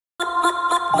Ooh,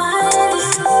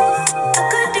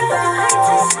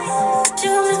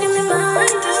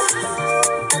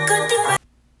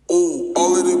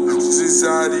 all of the bitches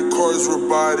anxiety, cars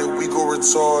robotic, we go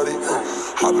retarded.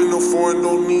 Hop in the foreign,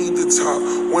 don't need the top.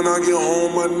 When I get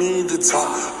home, I need the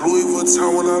top. Louis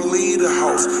Vuitton when I leave the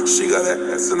house. She got an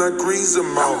ass and I grease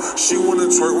them out. She wanna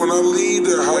twerk when I leave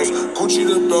the house. Gucci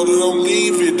the belt and don't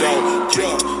leave it out.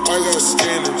 Yeah, I got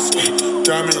standards.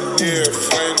 Diamond hair,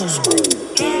 flanders.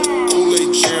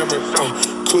 Kool-Aid jammer.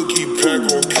 Cookie pack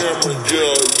on camera.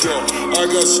 Yeah. I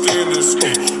got standards.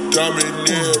 Diamond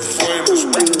hair, flanders.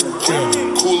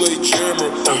 Kool-Aid jammer.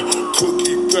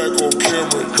 Cookie pack on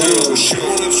camera. Yeah. She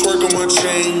wanna twerk on my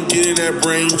chain. Get in that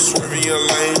brain. Swerving your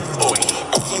lane.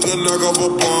 I took a knock off a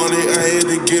bonnet. I had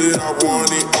to get it. I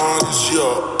want it. Honest,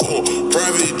 yeah.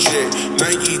 Private jet.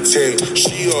 Nike tag.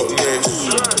 She up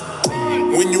next.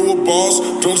 When you a boss,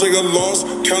 don't take a loss.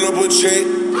 Count up a check.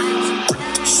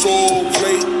 Soul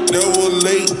plate. Never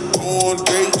late. On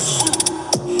dates.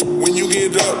 When you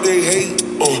get up, they hate.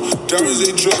 Diamonds,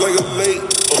 they drip like a lake.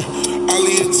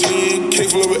 Ali a 10, K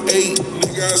full of an 8.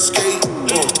 Nigga, I skate.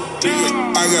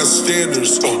 Nigga, I got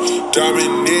standards.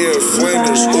 Diamond near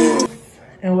Flanders.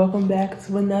 And welcome back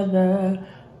to another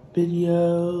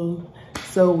video.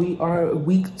 So we are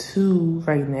week 2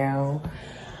 right now.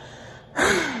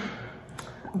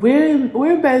 We're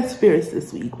in better spirits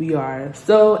this week. We are.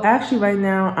 So actually right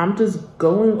now I'm just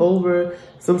going over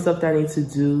some stuff that I need to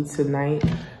do tonight.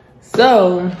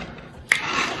 So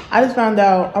I just found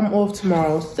out I'm off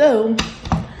tomorrow. So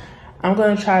I'm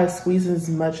gonna try to squeeze as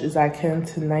much as I can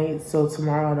tonight, so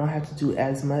tomorrow I don't have to do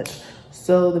as much.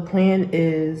 So the plan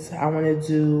is I want to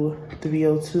do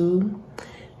 302.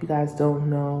 If you guys don't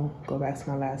know, go back to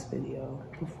my last video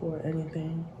before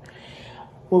anything.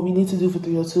 What we need to do for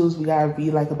 302 is we gotta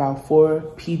read like about 4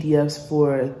 PDFs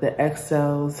for the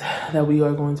Excels that we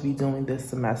are going to be doing this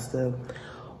semester.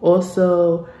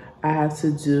 Also, I have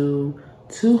to do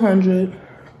 200.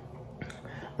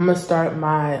 I'm gonna start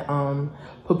my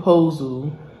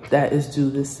proposal that is due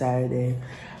this Saturday.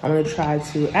 I'm gonna try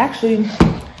to actually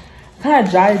kind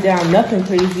of jot it down, nothing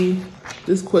crazy,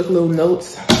 just quick little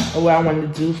notes of what I want to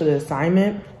do for the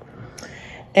assignment.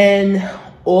 And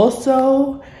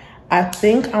also, I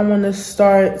think I want to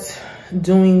start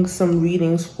doing some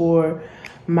readings for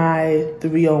my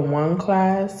 301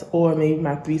 class or maybe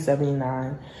my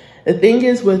 379. The thing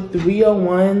is with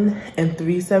 301 and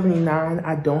 379,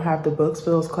 I don't have the books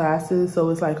for those classes. So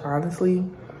it's like, honestly,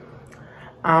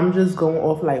 I'm just going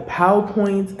off like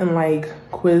PowerPoints and like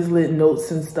Quizlet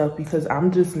notes and stuff because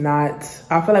I'm just not,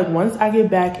 I feel like once I get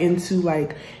back into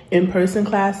like in-person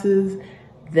classes,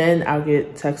 then I'll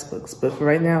get textbooks. But for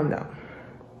right now, no.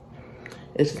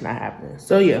 It's just not happening.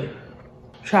 So yeah,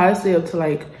 try to stay up to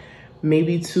like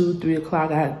maybe 2, 3 o'clock.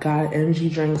 I got an energy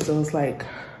drink, so it's like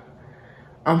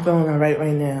I'm feeling alright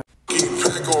right now. Keep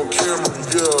pack on camera,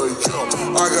 yeah.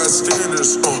 I got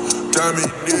standards,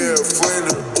 diamond near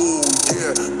Flanders, ooh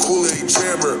yeah. Kool-Aid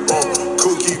jammer,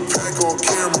 cookie pack on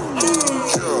camera,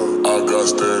 ooh yeah. I got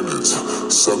standards,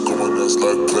 suck on us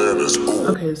like planets, ooh.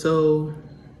 Okay, so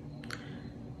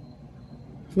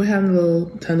we're having a little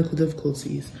technical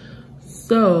difficulties.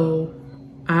 So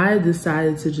I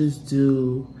decided to just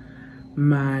do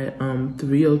my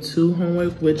 302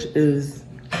 homework, which is,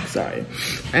 sorry,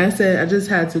 I said I just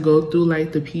had to go through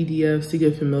like the PDFs to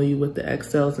get familiar with the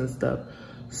Excels and stuff.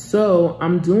 So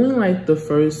I'm doing like the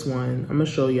first one. I'm gonna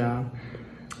show y'all.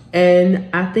 And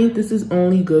I think this is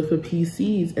only good for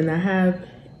PCs. And I have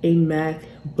a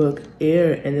MacBook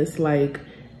Air, and it's like,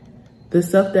 the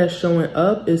stuff that's showing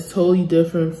up is totally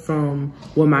different from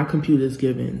what my computer's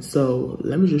giving. So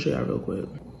let me just show y'all real quick.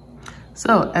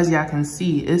 So as y'all can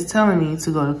see, it's telling me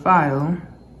to go to File,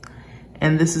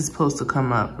 and this is supposed to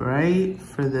come up, right,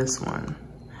 for this one.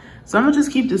 So I'm gonna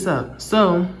just keep this up.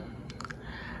 So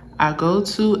I go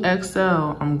to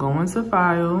Excel, I'm going to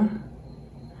File,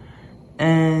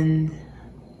 and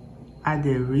I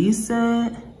did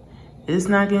Recent. It's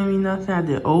not giving me nothing. I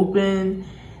did Open,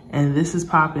 and this is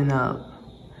popping up.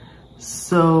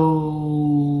 So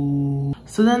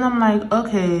then I'm like,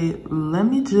 okay, let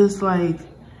me just like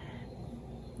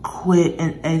quit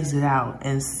and exit out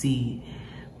and see,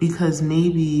 because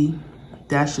maybe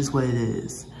that's just what it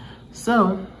is.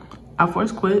 So I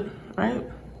force quit, right?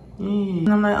 And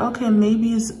I'm like, okay,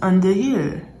 maybe it's under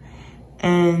here.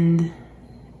 And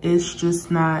it's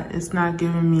just not, it's not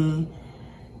giving me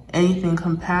anything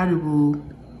compatible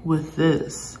with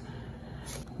this.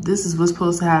 This is what's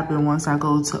supposed to happen once I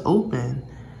go to open.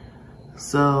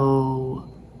 So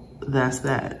that's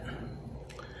that.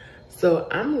 So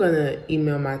I'm gonna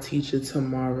email my teacher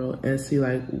tomorrow and see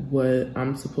like what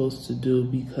I'm supposed to do,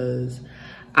 because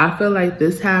I feel like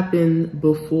this happened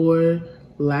before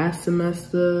last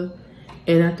semester,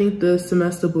 and I think the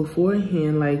semester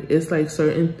beforehand, like it's like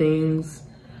certain things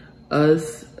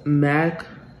us Mac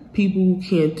people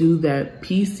can't do that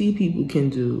PC people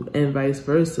can do, and vice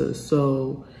versa.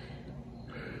 So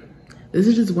this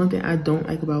is just one thing I don't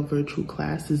like about virtual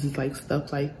classes, is like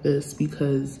stuff like this,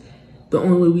 because the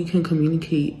only way we can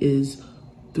communicate is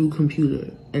through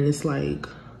computer. And it's like,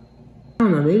 I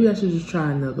don't know, maybe I should just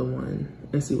try another one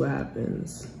and see what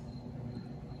happens.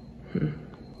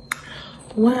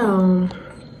 Well,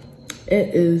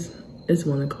 it's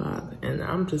 1 o'clock and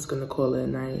I'm just gonna call it a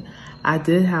night. I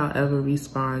did, however,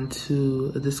 respond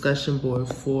to a discussion board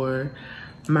for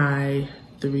my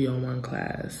 301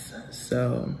 class.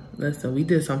 So listen, we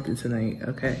did something tonight,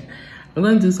 okay? I'm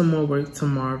gonna do some more work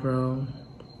tomorrow,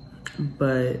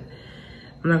 but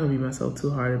I'm not gonna beat myself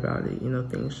too hard about it. You know,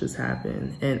 things just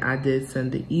happen. And I did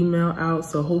send the email out,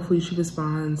 so hopefully she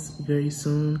responds very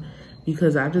soon,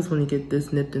 because I just want to get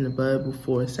this nipped in the bud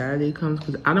before Saturday comes,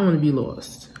 because I don't want to be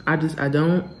lost. I just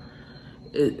don't.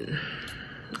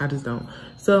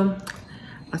 So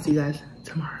I'll see you guys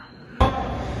tomorrow.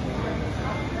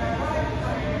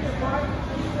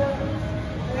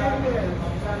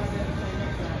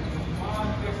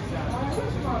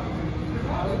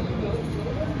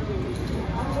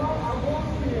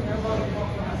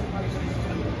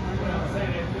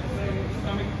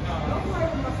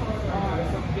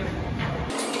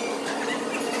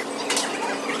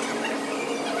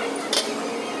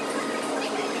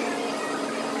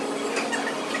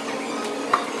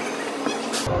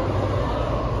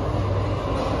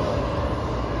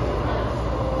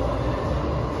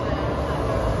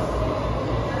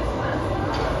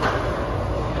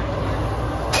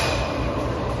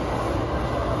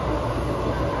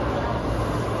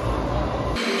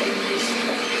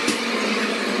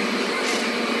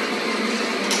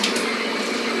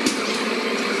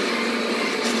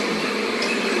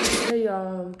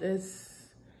 It's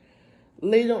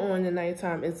later on in the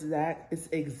nighttime. It's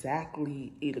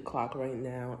exactly 8 o'clock right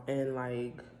now, and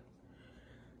like,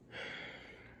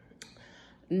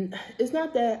 it's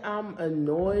not that I'm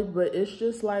annoyed, but it's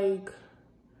just like,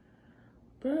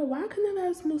 bro, why can I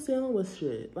have smooth sailing with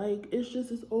shit? Like, it's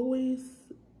always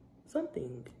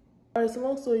something. All right, so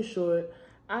long story short,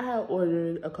 I had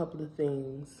ordered a couple of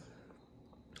things.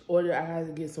 I had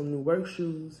to get some new work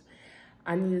shoes.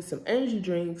 I needed some energy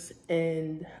drinks,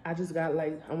 and I just got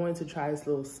like, I wanted to try this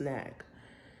little snack.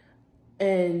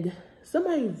 And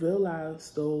somebody real live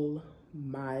stole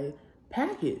my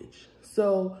package.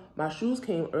 So my shoes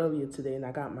came earlier today and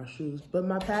I got my shoes, but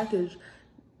my package,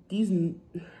 the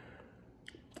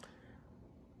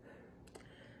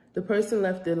person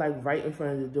left it like right in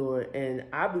front of the door, and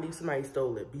I believe somebody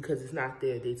stole it because it's not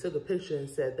there. They took a picture and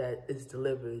said that it's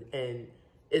delivered and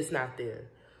it's not there.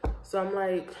 So I'm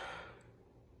like,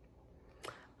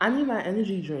 I need my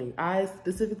energy drink. I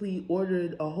specifically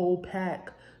ordered a whole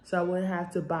pack so I wouldn't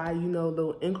have to buy, you know,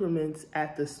 little increments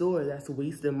at the store. That's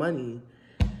wasting money.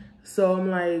 So I'm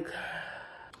like,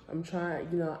 I'm trying,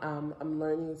 you know, I'm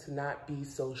learning to not be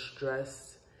so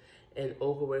stressed and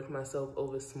overwork myself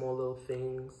over small little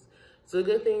things. So the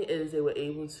good thing is they were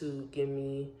able to give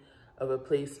me a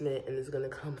replacement, and it's gonna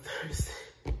come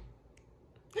Thursday.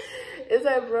 It's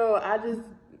like, bro,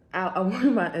 I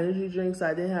wanted my energy drink, so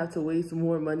I didn't have to waste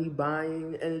more money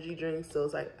buying energy drinks. So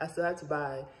it's like, I still had to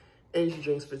buy energy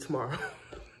drinks for tomorrow.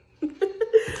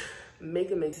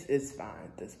 It's fine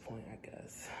at this point, I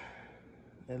guess.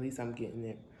 At least I'm getting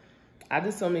it. I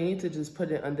just told me I need to just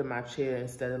put it under my chair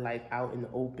instead of like out in the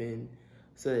open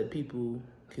so that people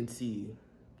can see.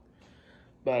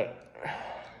 But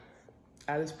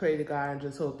I just pray to God and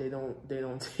just hope they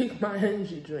don't take my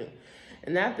energy drink.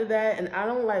 And after that, and I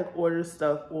don't like order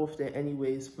stuff often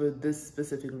anyways for this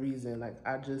specific reason. Like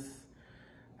I just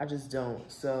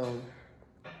don't. So,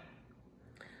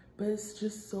 but it's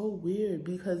just so weird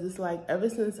because it's like ever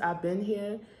since I've been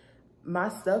here, my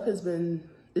stuff has been,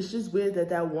 it's just weird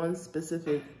that one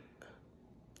specific,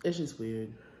 it's just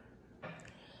weird.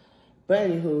 But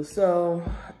anywho, so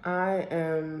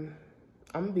I'm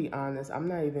gonna be honest, I'm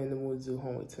not even in the mood to do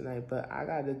homework tonight, but I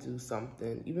gotta do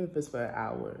something, even if it's for an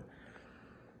hour.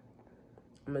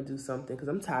 I'm gonna do something because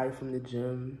I'm tired from the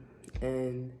gym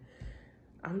and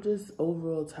I'm just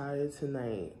overall tired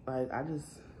tonight. Like I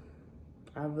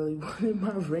really wanted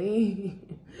my rain.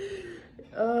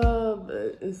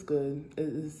 But it's good.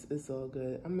 It's all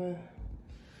good.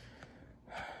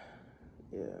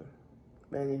 Yeah.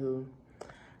 But anywho,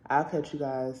 I'll catch you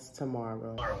guys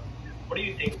tomorrow. What do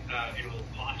you think it will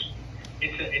cost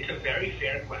it's a very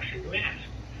fair question to ask.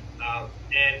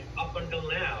 And up until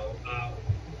now,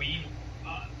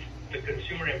 the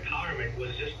consumer empowerment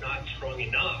was just not strong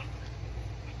enough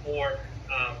for.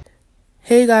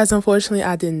 Hey guys, unfortunately,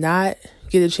 I did not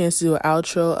get a chance to do an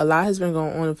outro. A lot has been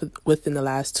going on within the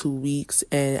last 2 weeks,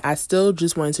 and I still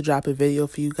just wanted to drop a video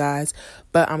for you guys,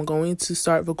 but I'm going to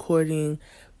start recording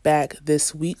back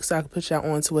this week so I can put y'all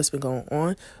on to what's been going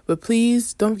on. But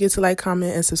please don't forget to like,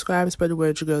 comment, and subscribe. Spread the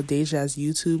word. Your girl Deja's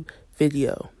YouTube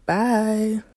video. Bye.